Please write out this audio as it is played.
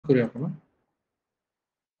करूया आपण.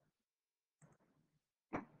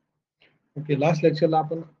 Okay, last लेक्चरला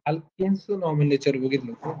आपण अल्केन्सचं नॉमिनेचर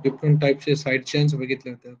बघितलं होतं, डिफरंट टाइपचे साइड चेन्स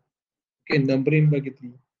बघितले होते. ओके, नंबरिंग बघितली,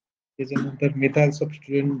 त्याच्यानंतर मिथाइल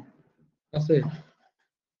सबस्टिट्यूएंट असेल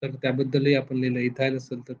तर त्याबद्दलही आपण लिहिलं, इथाइल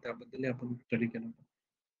असेल तर त्याबद्दलही आपण स्टडी केला.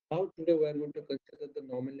 Now today we R going to consider the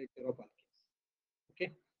नॉमिनेचर of alkanes. Okay,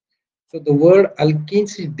 so the word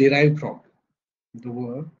alkenes is derived from the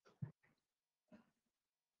word,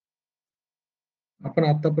 आपण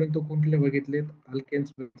आतापर्यंत कोणते बघितले,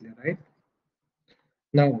 अल्केन्स बघितले, right.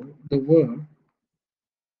 Now the word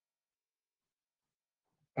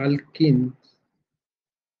alkenes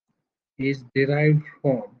is derived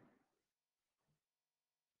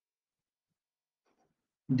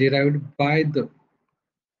by the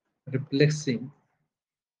replacing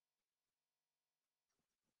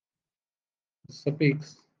the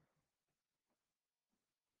suffix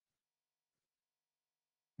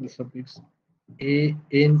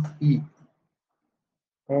ane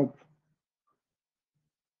of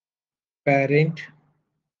parent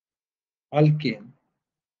alkane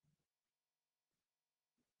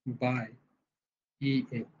by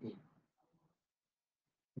ene.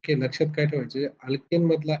 Okay, लक्षात काय ठेवायचे, alkane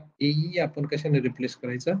मधला एई आपण कशाने रिप्लेस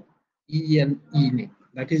करायचा, ई ने,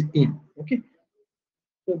 that is in. Okay,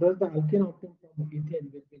 so thus the alkane obtained from ethane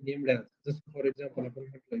will be named as, just for example आपण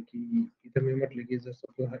म्हटलं की इथे मी म्हटलं की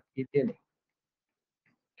जसं तो हा इथेन आहे,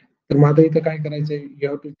 तर माझं इथं काय करायचंय, you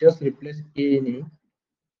have to just replace एने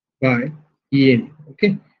बाय ईएन. ओके,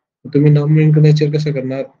 तुम्ही नॉमिनेचर कसं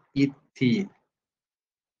करणार, ethane,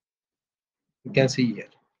 you can see here.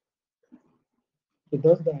 So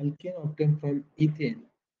thus the alkane obtained from ethane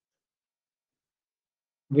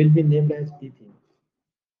will be named as ethene.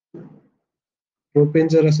 Propane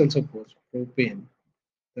जर असेल सपोज प्रोपेन,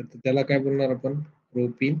 तर त्याला काय बोलणार आपण,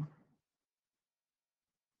 प्रोपीन.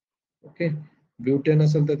 ओके, ब्युटेन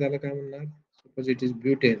असेल तर त्याला काय म्हणणार, suppose it is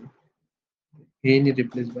butane, N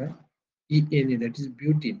replace by ईएन, that is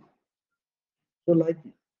butene. So like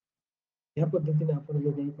या पद्धतीने आपण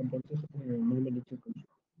वेगवेगळ्या कंपाऊंडचे नॉमिनेचर करू शकतो.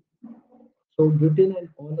 So butane and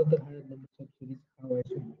all other higher numbers of series have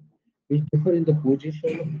isomers which differ in the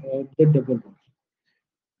position of the double bonds.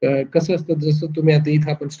 कसं असतं, जसं तुम्ही आता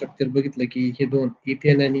इथं आपण स्ट्रक्चर बघितलं की हे दोन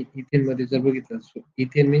इथेन आणि इथेन मध्ये जर बघितलं, सो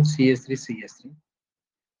इथेन मीन्स CH3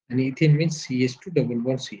 आणि ethane means CH2 double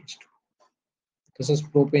bond CH2. तसंच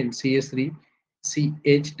propane CH3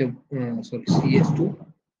 CH2,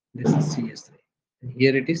 this is CH3 and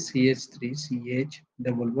here it is CH3 CH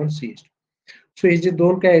double bond CH2. So हे जे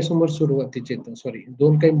दोन काही आयसोमर सुरुवातीचे आहेत, सॉरी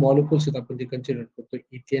दोन काही मॉलिक्युल्स आहेत आपण जे कन्सिडर करतो,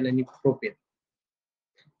 इथेन आणि प्रोपेन,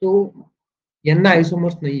 तो यांना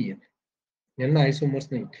आयसोमर्स नाहीये, यांना आयसोमर्स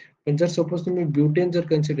नाही. पण जर सपोज तुम्ही ब्युटेन जर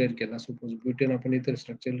कन्सिडर केला, सपोज ब्युटेन आपण इतर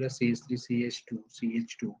स्ट्रक्चरला CH3 CH2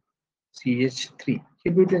 CH2 CH3 हे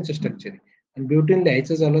ब्युटेनचं स्ट्रक्चर आहे, आणि ब्युटेन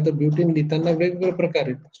लिहायचं झालं तर ब्युटेन लिहिताना वेगवेगळे प्रकार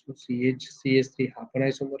आहेत. CH3 हा पण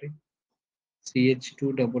आयसोमर आहे,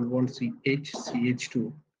 CH2 double bond CH2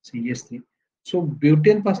 CH3. So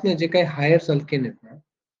butane पासून जे काही हायर अल्केन आहेत ना,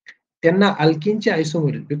 त्यांना अल्केनचे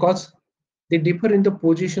आयसोमर आहेत, because they differ in the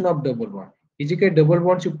position of double bond. ही जी काही डबल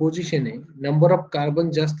बॉन्डची पोझिशन आहे, नंबर ऑफ कार्बन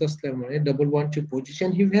जास्त असल्यामुळे डबल बॉन्डची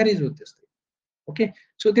पोझिशन ही व्हॅरीज होत असते. ओके,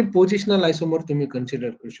 सो ते पोझिशनल आयसोमर तुम्ही कन्सिडर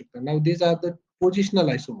करू शकता. Now these R the positional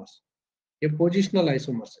आयसोमर्स. हे पोझिशनल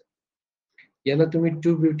आयसोमर्स आहेत, याला तुम्ही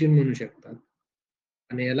 2 ब्युटेन म्हणू शकता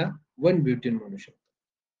आणि याला 1 ब्युटेन म्हणू शकता.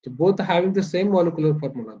 So both having the same molecular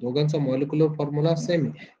formula, दोघांचा molecular formula सेम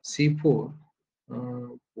आहे,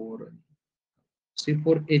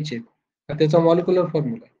 C4H हा त्याचा molecular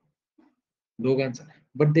formula आहे दोघांचा,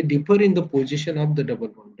 but they differ in the position of the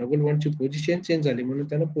double bond. Double bond ची पोझिशन चेंज झाली म्हणून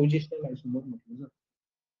त्याला पोझिशनल आयसोमर म्हटलं जातं.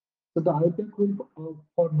 So the IUPAC rule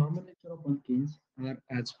for nomenclature of alkenes are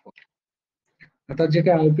as follows. आता जे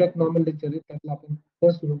काही IUPAC nomenclature आहे त्यातला आपण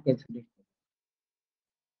फर्स्ट रूल कन्सिडर करू.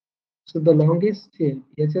 सो द लॉंगेस्ट चेन,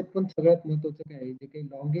 याच्यात पण सगळ्यात महत्वाचं काय आहे, जे काही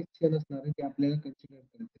लॉंगेस्ट चेन असणार आहे ते आपल्याला कन्सिडर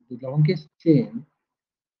करायचं. लॉंगेस्ट चेन,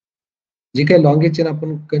 जे काही लॉंगेस्ट चेन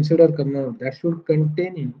आपण कन्सिडर करणार आहोत, that should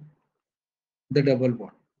content the double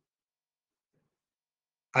bond.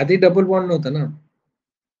 आधी डबल बॉन्ड नव्हता ना,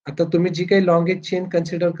 आता तुम्ही जी काही लॉंगेस्ट चेन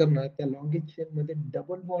कन्सिडर करणार त्या लॉंगेस्ट चेन मध्ये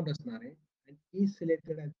डबल बॉन्ड असणार आहे, and is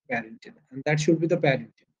selected as parent chain, and that should be the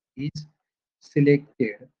parent chain, is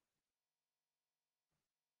selected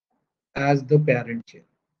as the parent chain,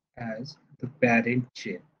 as the parent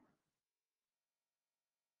chain.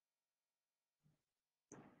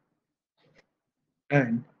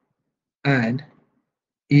 And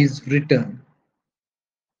is written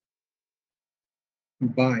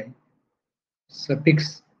by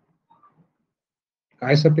suffix.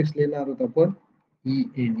 काय suffix लिहिणार आहोत आपण,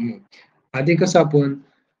 ENA. आधी कसं आपण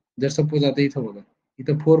जर सपोज आता इथं बघा,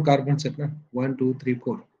 इथं 4 कार्बन्स आहेत ना, 1, 2, 3,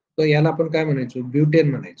 4. तर याला आपण काय म्हणायचो? ब्युटेन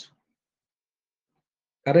म्हणायचो.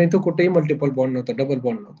 कारण इथं कुठेही मल्टिपल बॉन्ड नव्हता, डबल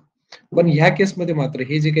बॉन्ड नव्हता. पण ह्या केसमध्ये मात्र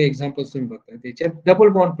हे जे काही एक्झाम्पल्स तुम्ही बघताय, त्याच्यात डबल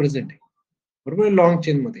बॉन्ड प्रेझेंट आहे. बरोबर आहे? लाँग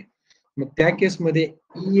चेनमध्ये. मग त्या केसमध्ये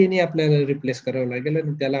EA आपल्याला रिप्लेस करावं लागेल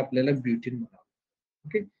आणि त्याला आपल्याला ब्युटेन म्हणावं.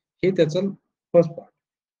 ओके? हे त्याचं फर्स्ट पार्ट.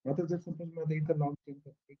 आता जर सपोज माझं इथं लाँग चेनचं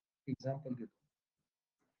एक एक्झाम्पल देतो.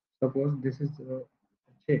 Suppose this is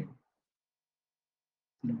chain.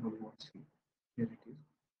 Double bond C. Here it is.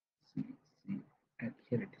 C, C, and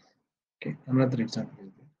here it is. Okay, another example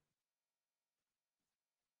is there.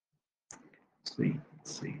 C,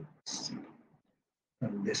 C, C.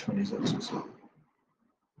 And this one is also C.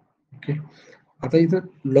 Okay. आता इथं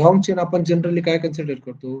long chain आपण generally काय consider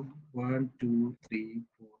करतो? 1, 2, 3,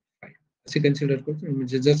 4, 5 असे consider करतो.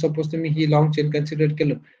 म्हणजे जर suppose तुम्ही ही लॉंग चेन कन्सिडर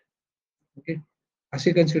केलं, ओके,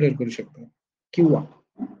 असे कन्सिडर करू शकता किंवा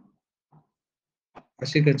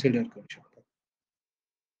असे कन्सिडर करू शकता.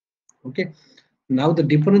 Okay. Now the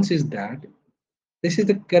difference is that this is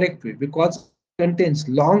the correct way because contains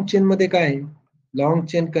long chain मध्ये काय आहे? Long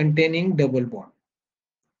chain containing double bond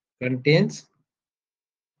contains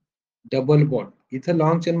double bond. इथं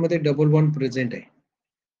लॉंग चेन मध्ये डबल बॉन्ड प्रेझेंट आहे.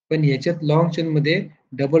 पण याच्यात लॉंग चेन मध्ये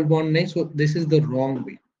डबल बॉन्ड नाही. So this is the wrong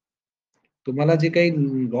वे. तुम्हाला जे काही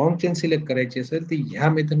लॉंग चेन सिलेक्ट करायची असेल ती ह्या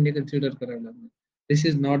मेथडने कन्सिडर करावी लागणार. दिस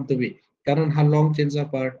इज नॉट द वे. कारण हा लॉंग चेनचा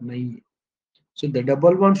पार्ट नाहीये. So the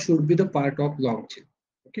double bond should be the part of long chain.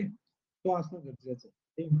 Okay, तो असणं गरजेचं आहे.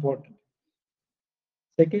 ते important.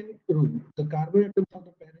 Second rule, the carbon atoms of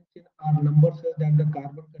the parent chain are numbered such that the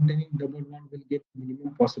carbon containing double bond will get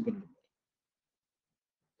minimum possible number.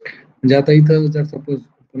 म्हणजे आता इथं जर suppose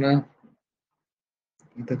पुन्हा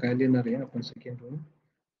इथं काय लिहिणार आहे आपण second rule,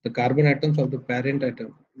 the carbon atoms of the parent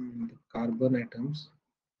atom, carbon atoms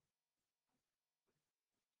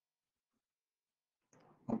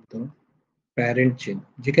of the parent chain,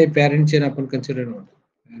 जे काही parent chain आपण कन्सिडर करतो,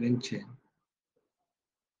 parent chain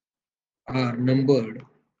are numbered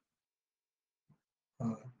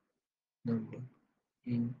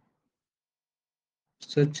in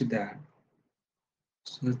such that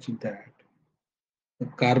the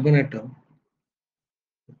carbon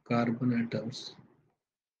atoms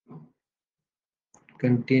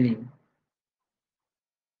containing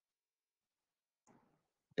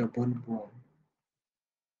double bond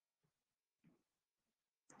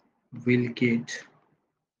will get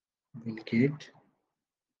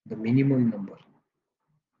the minimum number.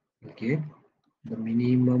 Will get the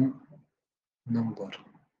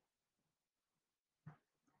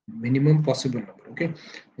minimum possible number. Okay,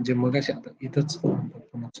 म्हणजे मग अशा आता इथंच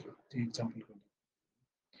example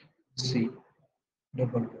C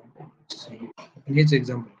double C हेच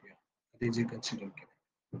example घेऊया. ते जे कन्सिडर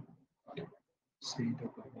केलं C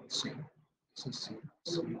double C C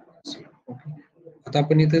C. Okay, आता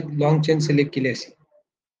आपण इथं लॉंग चेन सिलेक्ट केली अशी,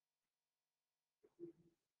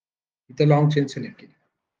 इथं लॉंग चेन सिलेक्ट केली,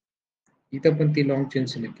 इथं पण ती लॉंग चेन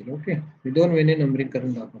सिलेक्ट केली. ओके, मी दोन वेने नंबरिंग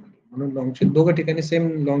करून दाखवणार म्हणून लॉंग चेन दोघं ठिकाणी सेम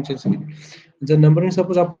लॉंग चेन सिलेक्ट. जर नंबरिंग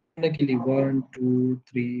सपोज आपण केली 1, 2,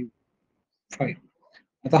 3, 5,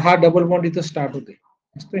 आता हा डबल बॉन्ड इथं स्टार्ट होते,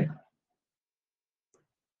 दिसतोय?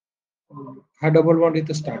 हा डबल बॉन्ड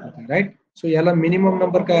इथं स्टार्ट होते, राईट? सो याला मिनिमम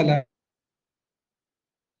नंबर काय आला?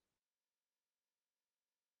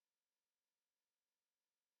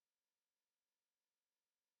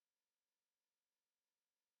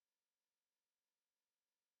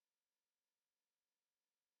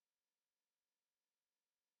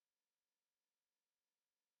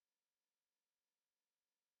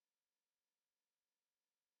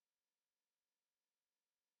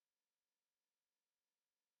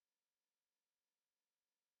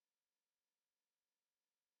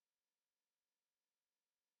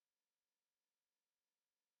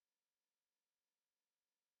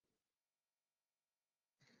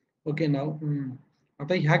 ओके, नाव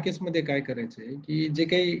आता ह्या केसमध्ये काय करायचंय की जे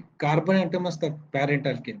काही कार्बन ॲटम असतात पॅरेंट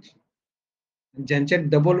अल्केनचे, ज्यांच्यात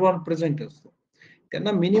डबल बॉन्ड प्रेझेंट असतो,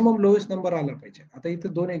 त्यांना मिनिमम लोएस्ट नंबर आला पाहिजे. आता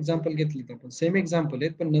इथं दोन एक्झाम्पल घेतलीत आपण, सेम एक्झाम्पल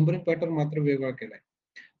आहेत पण नंबरिंग पॅटर्न मात्र वेगळा केलाय.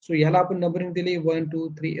 सो याला आपण नंबरिंग दिली 1, 2,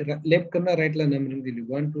 3, लेफ्ट कडनं राईटला नंबरिंग दिली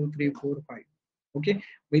 1, 2, 3, 4, 5. ओके,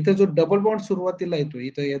 इथं जो डबल बॉन्ड सुरुवातीला येतो,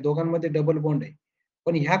 इथं या दोघांमध्ये डबल बॉन्ड आहे,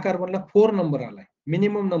 पण ह्या कार्बनला 4 नंबर आलाय,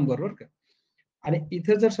 मिनिमम नंबर बरं का. आणि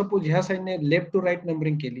इथं जर सपोज ह्या साईडने लेफ्ट टू राईट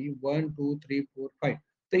नंबरिंग केली 1, 2, 3, 4, 5,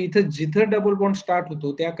 तर इथं जिथं डबल बॉन्ड स्टार्ट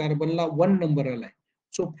होतो त्या कार्बनला 1 नंबर आलाय.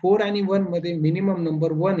 सो 4 आणि 1 मध्ये मिनिमम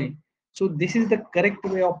नंबर 1 आहे. So this is the correct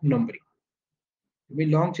way of numbering. तुम्ही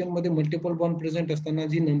लॉंग चेन मध्ये मल्टिपल बॉन्ड प्रेझेंट असताना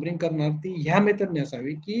जी नंबरिंग करणार ती ह्या मेथडने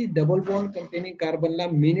असावी की double bond containing कार्बनला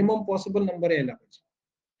minimum possible number यायला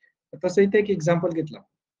पाहिजे. तसं इथे एक एक्झाम्पल घेतला.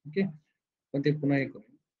 ओके, पण ते पुन्हा एक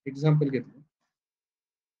एक्झाम्पल घेतलं.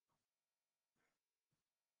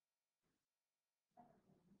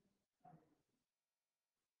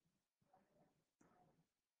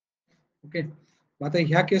 ओके, आता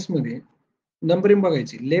ह्या केसमध्ये नंबरिंग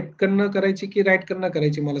बघायची, लेफ्ट कडनं करायची की राईट कडनं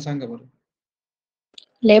करायची मला सांगा बरं.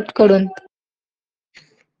 लेफ्ट कडून.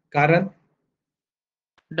 कारण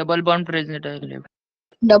डबल बॉन्ड प्रेझेंट आहे लेफ्ट.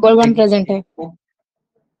 डबल बॉन्ड प्रेझेंट आहे.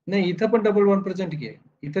 नाही, इथं पण डबल बॉन्ड प्रेझेंट की आहे.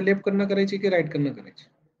 इथं लेफ्ट कडनं करायची की राईट कडनं करायची?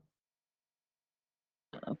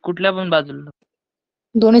 कुठल्या पण बाजूला.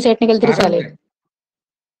 दोन्ही साईडने केलं तरी कारण चालेल. काय?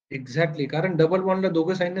 एक्झॅक्टली, कारण डबल बॉन्डला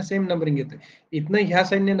दोघं साईडने सेम नंबरिंग येतं. इथनं ह्या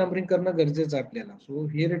साईडने नंबरिंग करणं गरजेचं आहे आपल्याला. So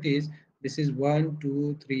here it is, this is 1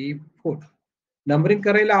 2 3 4. Numbering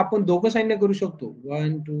करायला आपण दोघं साईडने करू शकतो,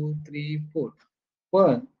 1 2 3 4.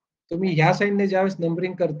 पण तुम्ही ह्या साईडने ज्यावेळेस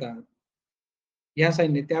नंबरिंग करता ह्या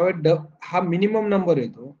साईडने, त्यावेळेस हा मिनिमम नंबर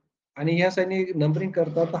येतो आणि ह्या साईडने नंबरिंग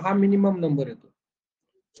करता तर हा मिनिमम नंबर येतो.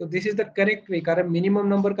 So this is the correct way, कारण मिनिमम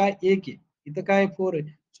नंबर काय 1 आहे, इथं काय 4 आहे.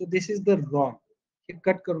 So this is the wrong. हे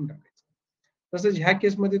कट करून टाकायचं. तसंच ह्या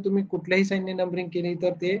केसमध्ये तुम्ही कुठल्याही साईनने नंबरिंग केली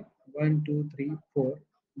तर ते 1 2 3 4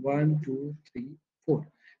 1 2 3 4.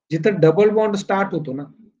 जिथं डबल बॉन्ड स्टार्ट होतो ना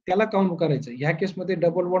त्याला काउंट करायचं. ह्या केसमध्ये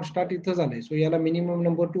डबल बॉन्ड स्टार्ट इथं झालंय, सो याला मिनिमम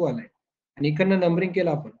नंबर 2 आलाय आणि इकडनं नंबरिंग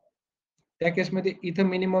केलं आपण, त्या केसमध्ये इथं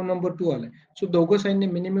मिनिमम नंबर 2 आलाय. सो दोघं साईडने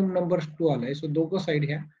मिनिमम नंबर 2 आलाय. सो दोघं साईड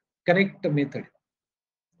ह्या करेक्ट मेथड,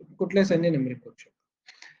 कुठल्या साईडने नंबरिंग करू शकतो.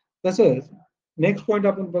 तसंच नेक्स्ट पॉइंट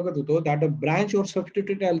आपण बघत होतो, दॅट अ ब्रांच और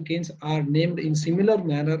substituted alkanes R named in similar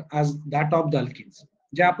manner as that of the alkanes.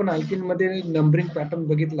 जे आपण अल्केन मध्ये नंबरिंग पॅटर्न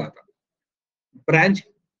बघितला होता, ब्रांच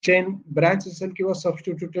चेन ब्रांच असेल किंवा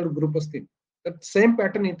सबस्टिट्यूटेड ग्रुप असतील तर सेम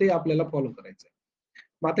पॅटर्न इथे आपल्याला फॉलो करायचं आहे.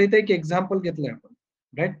 मग आता इथे एक एक्झाम्पल घेतलंय आपण,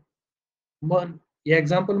 राईट. मग या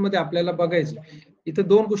एक्झाम्पल मध्ये आपल्याला बघायचं, इथं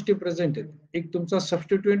दोन गोष्टी प्रेझेंट आहेत. एक तुमचा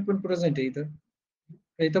सबस्टिट्यूएंट पण प्रेझेंट आहे,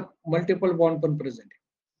 इथं मल्टिपल बॉन्ड पण प्रेझेंट आहे.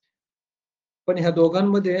 पण ह्या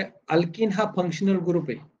दोघांमध्ये अल्किन हा फंक्शनल ग्रुप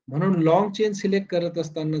आहे, म्हणून लॉंग चेन सिलेक्ट करत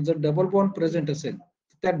असताना जर डबल बॉन्ड प्रेझेंट असेल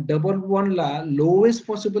त्या डबल बॉन्डला लोएस्ट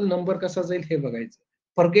पॉसिबल नंबर कसा जाईल हे बघायचं.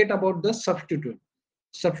 Forget about the सबस्टिट्यूएंट.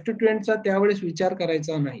 सबस्टिट्यूएंटचा त्यावेळेस विचार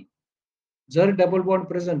करायचा नाही. जर डबल बॉन्ड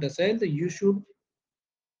प्रेझेंट असेल तर you should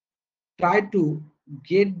try to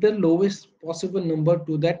get the lowest possible number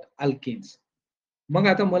two that alkanes. मग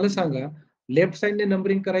आता मला सांगा, लेफ्ट साइडने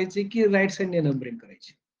नंबरिंग करायची की राईट साइडने नंबरिंग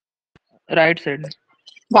करायची? Right side.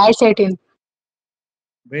 राईट साईडने.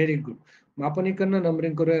 Very good. मग आपण इकडनं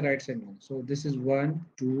नंबरिंग करूया right साइडने. So this is 1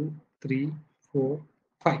 2 3 4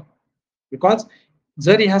 5. Because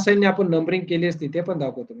जर ह्या साइडने आपण नंबरिंग केली असती, ते पण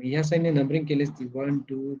दाखवतो मी, ह्या साइडने नंबरिंग केली असती 1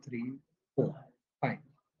 2 3 4 5.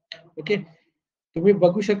 ओके, तुम्ही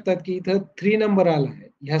बघू शकतात की इथं 3 नंबर आला आहे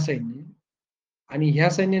ह्या साइडने आणि ह्या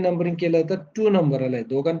साइडने नंबरिंग केलं तर 2 नंबर आलाय.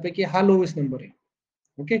 दोघांपैकी हा लोवेस्ट नंबर आहे.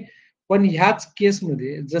 ओके, पण ह्याच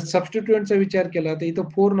केसमध्ये जर सबस्टिट्यूएंटचा विचार केला तर इथं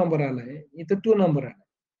 4 नंबर आलाय, इथं 2 नंबर आलाय.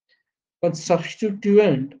 पण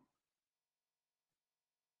सबस्टिट्यूएंट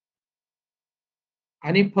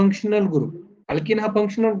आणि फंक्शनल ग्रुप, अल्किन हा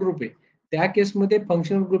फंक्शनल ग्रुप आहे, त्या केसमध्ये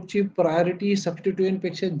फंक्शनल ग्रुपची प्रायोरिटी सबस्टिट्यूएंट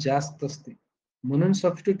पेक्षा जास्त असते. म्हणून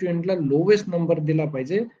सबस्टिट्यूएंटला लोवेस्ट नंबर दिला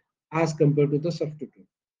पाहिजे as compare to the सबस्टिट्यूएंट.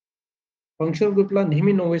 Functional ग्रुपला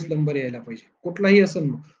नेहमी लोवेस्ट नंबर यायला पाहिजे, कुठलाही असेल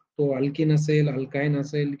मग तो अल्किन असेल, अल्काइन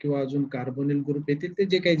असेल किंवा अजून कार्बोनिल ग्रुप येतील ते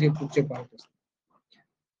जे काही जे पुढचे पार्ट असतील.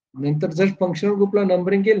 नंतर जर फंक्शनल ग्रुपला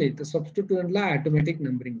नंबरिंग केली तर सबस्टिट्यूएंटला ऑटोमॅटिक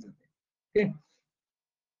नंबरिंग जाते. ओके,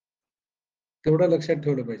 तेवढं लक्षात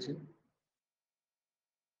ठेवलं पाहिजे.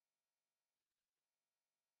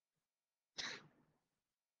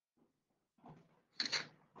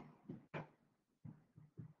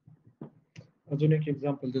 अजून एक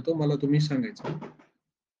एक्झाम्पल देतो, मला तुम्ही सांगायचं.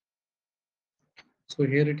 So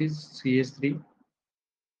here it is CH3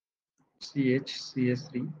 CH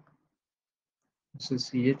CH3, this is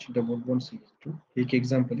CH double bond CH2. एक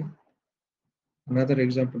एक्झाम्पल आहे. Another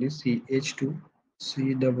example is CH2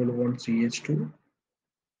 C double bond CH2.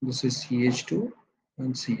 This is CH2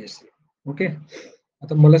 and CH3. Okay,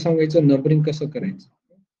 आता मला सांगायचं नंबरिंग कसं करायचं.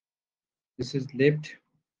 This is left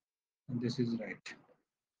and this is right.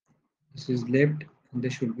 This is left and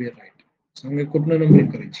this should be right. सांगा कुठनं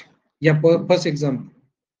numbering करायची. या first example,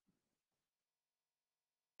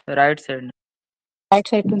 right side. Right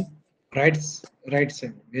साईडून. Right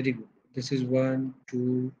side. Very good. This is 1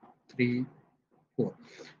 2 3 4.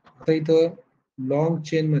 आता इथं लॉंग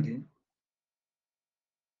चेन मध्ये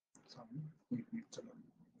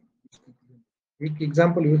एक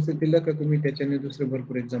एक्झाम्पल व्यवस्थित दिलं का तुम्ही त्याच्याने दुसरे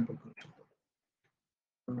भरपूर एक्झाम्पल करू शकता.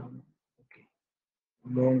 ओके,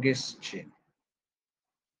 लॉंगेस्ट चेन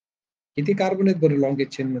किती कार्बन आहेत बरं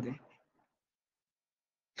लॉंगेस्ट चेन मध्ये?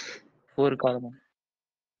 4 कार्बन.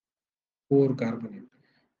 4 कार्बन आहेत.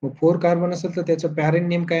 मग 4 कार्बन असेल तर त्याचं पॅरेंट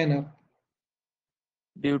नेम काय येणार?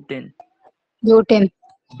 ब्युटेन. ब्युटेन.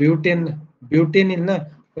 ब्युटेन. ब्युटेनिन ना,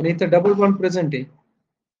 पण इथं डबल बॉन्ड प्रेझेंट आहे.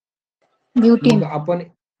 ब्युटीन. मग आपण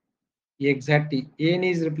exactly N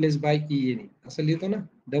is replace by N असं लिहितो ना,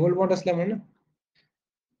 डबल बॉन्ड असल्यामुळे ना.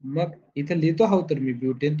 मग इथं लिहितो आहोत तर मी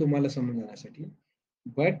ब्युटेन तुम्हाला समजण्यासाठी,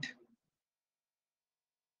 but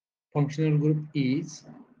functional group is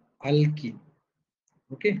alkene.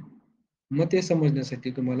 Okay, मग ते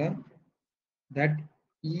समजण्यासाठी तुम्हाला that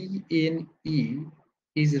ENE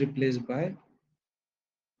is replace by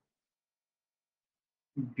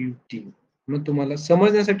butene. मग तुम्हाला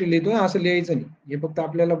समजण्यासाठी लिहितोय, असं लिहायचं नाही, हे फक्त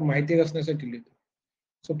आपल्याला माहिती असण्यासाठी लिहितो.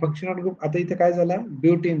 सो फंक्शनल ग्रुप आता इथे काय झाला?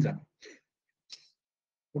 ब्युटीन झाला.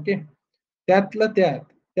 ओके, त्यातलं त्यात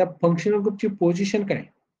त्या फंक्शनल ग्रुपची पोझिशन काय?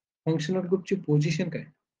 फंक्शनल ग्रुपची पोझिशन काय?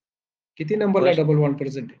 किती नंबरला First. डबल बॉन्ड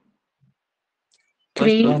प्रेझेंट आहे?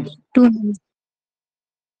 3, First. 2.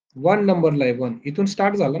 1 नंबरला आहे. 1 इथून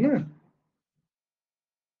स्टार्ट झाला ना,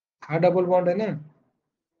 हा डबल बॉन्ड आहे ना.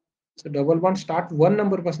 So double bond start 1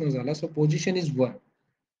 number पासून झाला. So position is 1.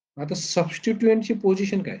 आता सबस्टिट्युएंटची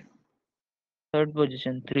पोझिशन काय? Third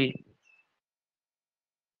position 3.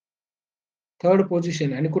 Third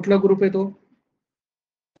position. आणि कुठला ग्रुप आहे तो?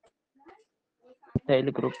 Methyl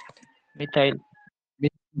group. Methyl.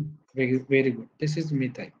 Very good, this is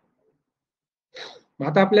methyl. मग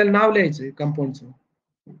आता आपल्याला नाव लिहायचंय कंपाऊंडचं.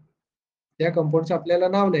 त्या कंपाऊंडचं आपल्याला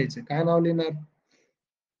नाव लिहायचं. काय नाव लिहिणार?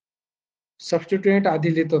 सबस्टिट्युएंट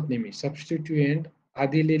आधी लिहितात नेहमी. सबस्टिट्युएंट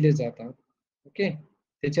आधी लिहिले जातात. ओके,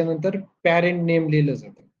 त्याच्यानंतर पॅरेंट नेम लिहिलं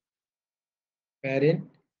जातं. Parent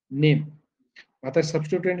name. आता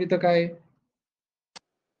सबस्टिट्युएंट इथं काय?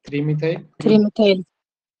 3 मिथाइल. 3 मिथाइल.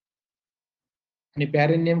 आणि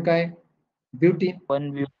पॅरेंट नेम काय? ब्युटीन.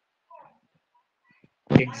 1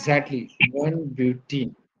 exactly 1 butene.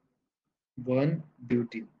 1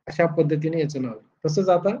 ब्युटीन. अशा पद्धतीने याचं नाव. तसंच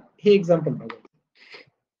आता हे एक्झाम्पल बघा.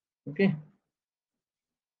 ओके,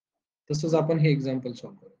 तसंच आपण हे एक्झाम्पल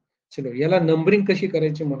सॉल्व्ह करू. चलो, याला नंबरिंग कशी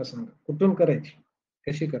करायची मला सांगा. कुठून करायची,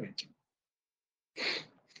 कशी करायची?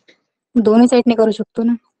 दोन्ही साईडने करू शकतो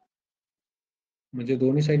ना. म्हणजे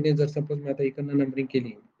दोन्ही साईडने जर सपोज मी आता इकडनं नंबरिंग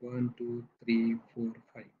केली 1 2 3 4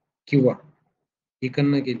 5 किंवा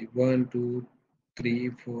इकडनं केली 1 2 3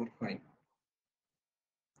 4 5,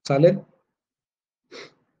 चालेल?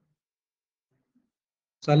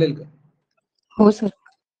 चालेल का? हो सर.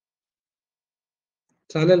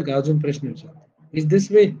 चालेल का? अजून प्रश्न विचार. Is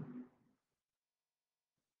this way?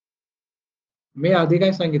 मी आधी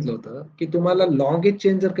काय सांगितलं होतं की तुम्हाला लॉंगेज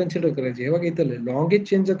चेन जर कन्सिडर करायची, हे बघा इथं लॉंगेज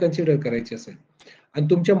चेन जर कन्सिडर करायची असेल आणि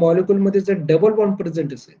तुमच्या मॉलिक्युल मध्ये जर डबल बॉन्ड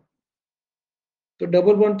प्रेझेंट असेल, तो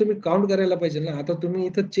डबल बॉन्ड तुम्ही काउंट करायला पाहिजे ना. आता तुम्ही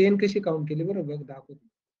इथं चेन कशी काउंट केली बरं, बघ दाखवतो.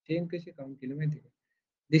 चेन कशी काउंट केली माहिती का?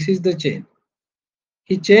 दिस is the chain.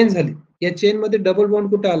 He chain झाली. या चेन मध्ये डबल बॉन्ड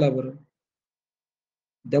कुठे आला बरं?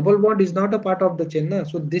 Double bond is not a part of the chain ना.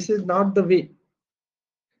 So this is not the way.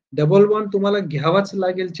 Double bond तुम्हाला घ्यावाच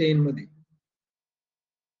लागेल चेन मध्ये.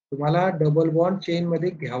 तुम्हाला डबल बॉन्ड चेन मध्ये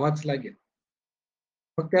घ्यावाच लागेल.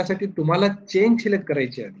 मग त्यासाठी तुम्हाला चेन सिलेक्ट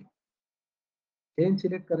करायची आधी. चेन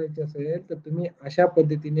सिलेक्ट करायची असेल तर तुम्ही अशा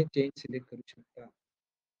पद्धतीने चेन सिलेक्ट करू शकता.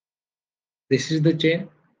 दिस इज द चेन.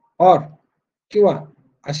 और किंवा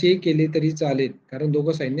अशी केली तरी चालेल, कारण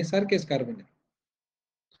दोघं साईडने सारखेच कार्बन आहे.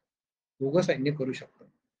 दोघं साईडने करू शकता.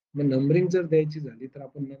 मग नंबरिंग जर द्यायची झाली तर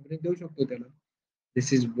आपण नंबरिंग देऊ शकतो त्याला.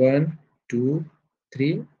 दिस is 1 2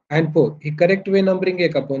 3 and 4. He correct way numbering आहे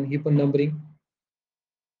का? पण ही पण नंबरिंग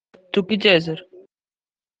चुकीचे आहे सर.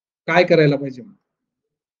 काय करायला पाहिजे?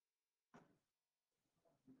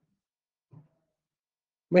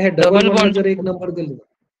 मग ह्या डबल डबल बॉन्डला बॉन्ड. जर एक नंबर दिला,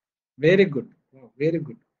 व्हेरी गुड, व्हेरी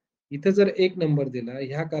गुड. इथं जर एक नंबर दिला,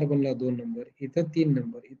 ह्या कार्बनला 2 नंबर, इथं 3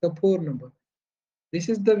 नंबर, इथं 4 number. This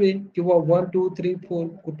is the way. किंवा 1 2 3 4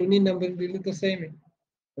 कुठूनही नंबर दिले तर सेम आहे.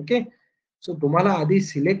 ओके, सो तुम्हाला आधी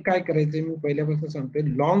सिलेक्ट काय करायचंय मी पहिल्यापासून सांगतोय.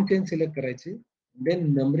 लॉंग चेन सिलेक्ट करायची,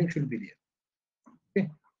 then numbering should be there. Okay,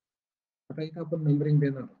 आता इथं आपण नंबरिंग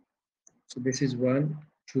देणार. So this is 1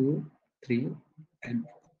 2 3 and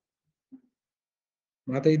 4.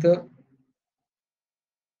 मग आता इथं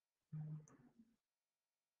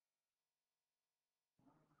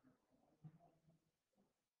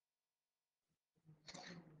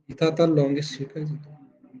आता लॉंगेस्ट शिकायचं.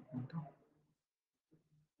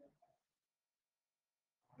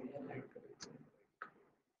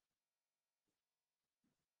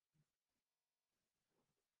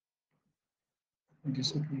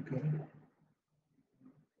 दिसत नाही का?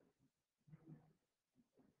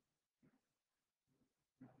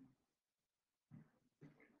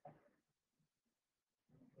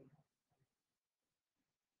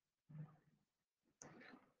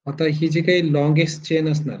 आता ही जी काही लॉंगेस्ट चेन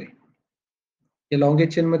असणार आहे, या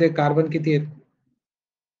लॉंगेस्ट चेन मध्ये कार्बन किती आहेत?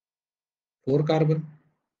 4 कार्बन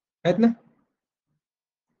आहेत ना?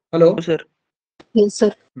 हॅलो, हो सर. Yes sir.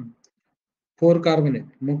 4 कार्बन आहेत.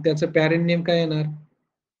 मग त्याचं पॅरेंट नेम काय येणार?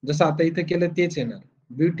 जसं आता इथं केलं तेच येणार.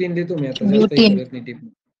 ब्युटीन लिहितो मी आता, जास्तही ब्युटीन. करत नाही tip.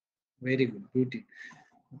 Very good, butene.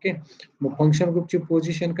 Okay. मग फंक्शन ग्रुपची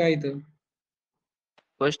पोझिशन काय इथं?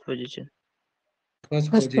 First position.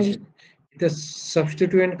 First first position. इथं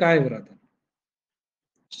सबस्टिट्यूएंट काय बरं आता?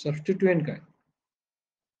 सबस्टिट्यूएंट काय?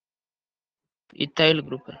 इथाइल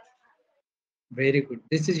ग्रुप आहे. Very good.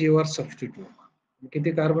 This is your सबस्टिट्यूएंट.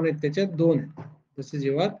 किती कार्बन आहेत त्याच्यात? 2 आहेत. दिस इज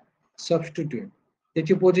युअर सबस्टिट्यूएंट.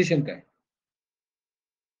 त्याची पोझिशन काय?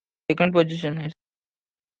 सेकंड पोझिशन आहे.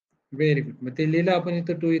 Very good. मग ते लिहिलं आपण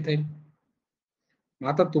इथं 2 इथाइल.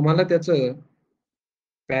 आता तुम्हाला त्याचं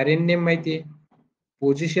पॅरेंट नेम माहितीये,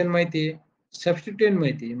 पोझिशन माहितीये, सबस्टिट्यूएंट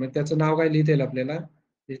माहितीये. मग त्याचं नाव काय लिहिता येईल आपल्याला?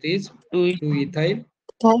 It is 2 ethyl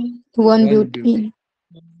 1 1 butene. Butene.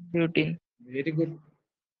 Butene. Very good.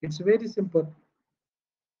 It's very simple.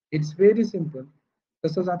 It's very simple.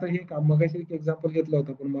 तसंच आता हे मगाशी एक एक्झाम्पल घेतलं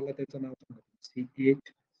होतं, पण मला त्याचं नाव सांगायचं.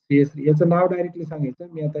 CH याचं नाव डायरेक्टली सांगायचं.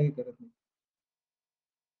 मी आता हे करत नाही.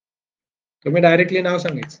 तुम्ही डायरेक्टली नाव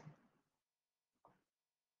सांगायचं.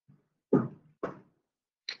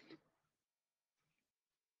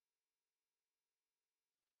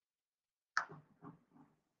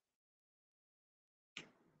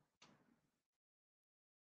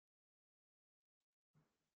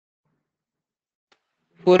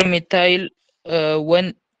 Four methyl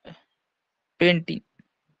 120.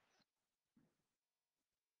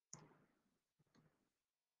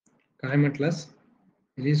 काय म्हटलास?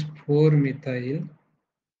 It is 4 methyl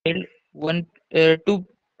 1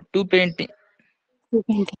 220.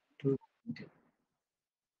 2.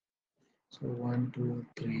 So 1, 2,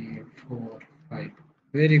 3, 4, 5.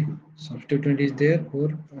 Very good. Substituent is there 4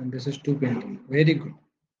 and this is 220. Very good.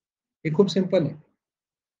 हे खूप सिंपल आहे.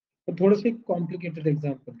 पण थोडंसं एक कॉम्प्लिकेटेड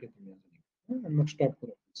एक्झाम्पल घेतो मी अजून आणि मग स्टॉप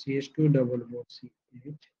करू. CH2 double bond CH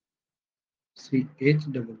CH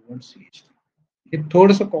double bond CH. हे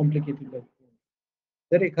थोडंसं कॉम्प्लिकेटेड आहे.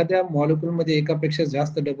 जर एखाद्या मॉलिक्यूल मध्ये एकापेक्षा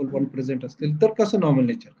जास्त डबल बॉन्ड प्रेझेंट असतील तर कसं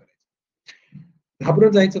नॉमिनेचर करायचं?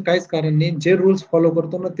 घाबरून जायचं काहीच कारण नाही. जे रूल्स फॉलो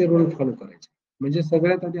करतो ना ते रूल फॉलो करायचे. म्हणजे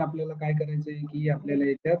सगळ्यात आधी आपल्याला काय करायचंय की आपल्याला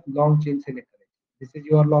याच्यात लॉंग चेन सिलेक्ट करायची. दिस is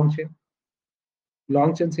your long chain.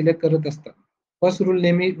 Long chain select करत असतात फर्स्ट रूल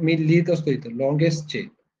नेहमी मी लिहित असतो इथं, लॉंगेस्ट चेन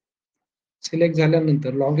सिलेक्ट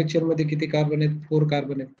झाल्यानंतर लॉंगेस्ट चेन मध्ये किती कार्बन आहेत? 4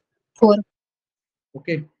 कार्बन आहेत. 4.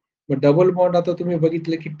 ओके. मग डबल बॉन्ड आता तुम्ही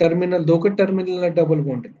बघितलं की टर्मिनल, दोघं टर्मिनलला डबल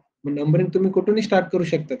बॉन्ड आहेत. मग नंबरिंग तुम्ही कुठूनही स्टार्ट करू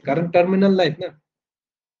शकतात कारण टर्मिनलला आहेत ना.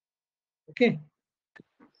 ओके.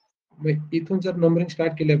 मग इथून जर नंबरिंग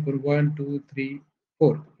स्टार्ट केलं आपण 1, 2, 3,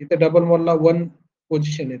 4, इथे डबल बॉन्डला 1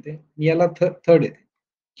 पोझिशन येते, याला थर्ड येते.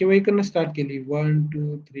 किंवा इकडनं स्टार्ट केली 1,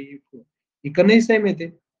 2, 3, 4, इकडनंही सेम येते.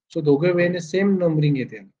 सो दोघे वेळेने सेम नंबरिंग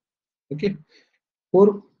येते. ओके.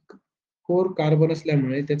 4 कार्बन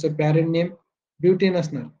असल्यामुळे त्याचं पॅरेंट नेम ब्युटीन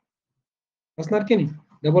असणार की नाही?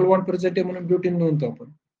 डबल बॉन्ड प्रेझेंट आहे म्हणून ब्युटीन म्हणतो आपण.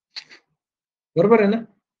 बरोबर आहे ना?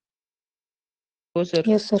 हो सर.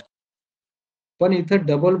 Yes sir. पण इथं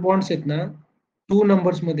डबल बॉन्ड्स आहेत ना 2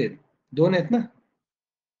 नंबर्स मध्ये आहेत. 2 आहेत ना?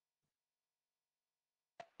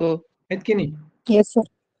 हो. आहेत की नाही? Yes sir.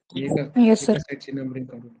 एका येस एका सर. साईडची नंबरिंग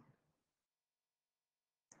काढून.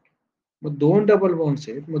 मग 2 डबल बॉन्ड्स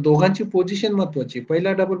आहेत. मग दोघांची पोझिशन महत्वाची.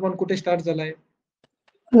 पहिला डबल बॉन्ड कुठे स्टार्ट झालाय?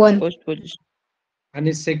 1. First position.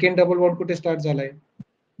 आणि सेकंड डबल बॉन्ड कुठे स्टार्ट झालाय?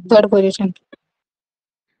 3rd position.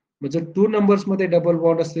 मग जर 2 नंबर्स मध्ये डबल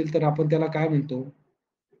बॉन्ड असतील तर आपण त्याला काय म्हणतो?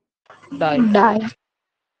 डाय. डाय.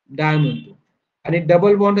 डाय म्हणतो. आणि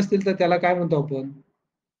डबल बॉन्ड असतील तर त्याला काय म्हणतो आपण?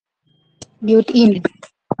 ब्युटीन.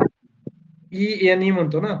 ENE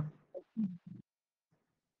म्हणतो ना.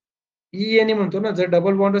 ENE म्हणतो ना. जर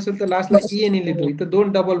डबल बॉन्ड असेल तर लास्टला ENE लिहितो. इथं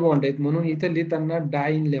 2 डबल बॉन्ड आहेत म्हणून इथं लिहिताना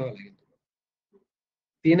डाईन लिहावं लागेल.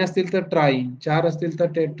 3 असतील तर ट्राईन, 4 असतील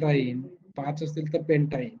तर टेट्राईन, 5 असतील तर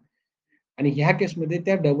पेंटाईन. आणि ह्या केसमध्ये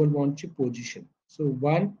त्या double बॉन्डची position. So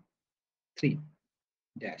 1, 3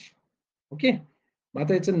 dash. Okay. मग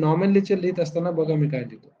आता याचं नॉमेनक्लेचर लिहित असताना बघा मी काय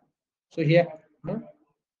लिहितो. सो हियर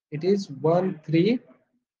इट इज 1, 3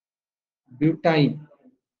 ब्युटाईन,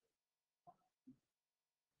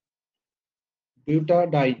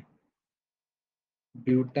 ब्युटाडाईन,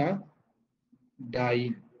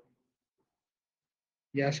 ब्युटाडाईन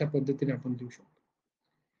या अशा पद्धतीने आपण लिहू शकतो.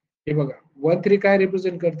 हे बघा 1 3 काय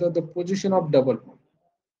रिप्रेझेंट करतं, the position of double bond.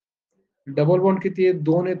 Double bond किती आहेत,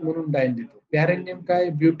 2 आहेत म्हणून डायन देतो. पॅरेंट नेम काय,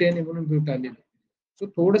 ब्युटेन आहे म्हणून ब्युटान देतो. सो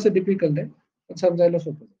थोडस डिफिकल्ट आहे पण समजायला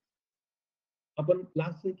सोपं आहे. आपण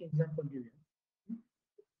लास्ट एक एक्झाम्पल घेऊया.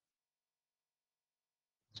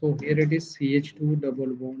 So here it is CH2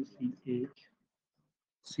 double bond CH,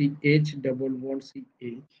 CH double bond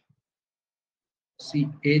CH,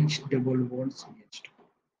 CH double bond CH2.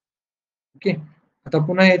 Okay, आता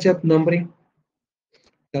पुन्हा याच्यात नंबरिंग,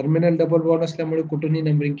 टर्मिनल डबल बॉन्ड असल्यामुळे कुठूनही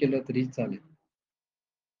नंबरिंग केलं तरी चालेल.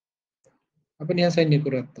 आपण या साईडने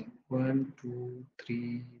करू आता 1 2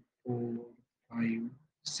 3 4 5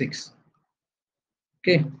 6.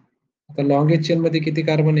 ओके, आता लॉंगेस्ट चेन मध्ये किती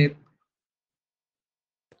कार्बन आहेत,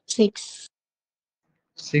 6.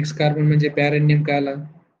 6 कार्बन. म्हणजे पॅरेंट नेम काय आला,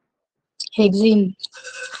 Hexene.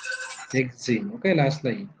 हेक्झेन. Okay, last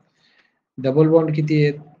line. Double bond किती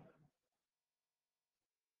आहेत,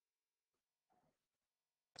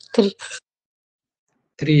 3.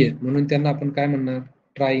 3 आहेत म्हणून त्यांना आपण काय म्हणणार,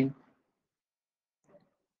 trying.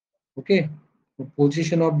 Okay,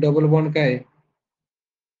 position of double bond काय,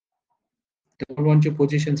 डबल बॉन्डची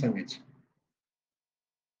पोझिशन सांगायची.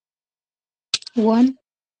 1.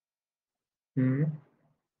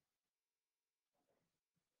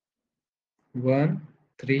 1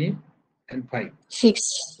 3 and 5. 6.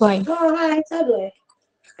 5.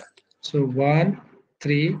 So 1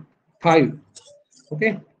 3 5.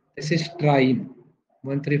 Okay, this is trine.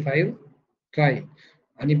 1 3 5 trying.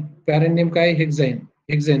 आणि पॅरेंट नेम काय, हेक्झाईन.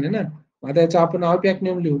 हेक्झाईन आहे ना, आता याचा आपण आयपॅक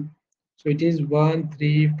नेम लिहू. So it is 1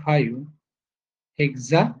 3 5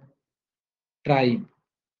 hexa trying.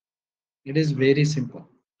 It is very simple.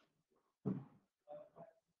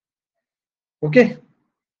 Okay,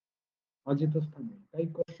 काही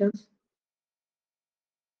क्वेश्चन्स.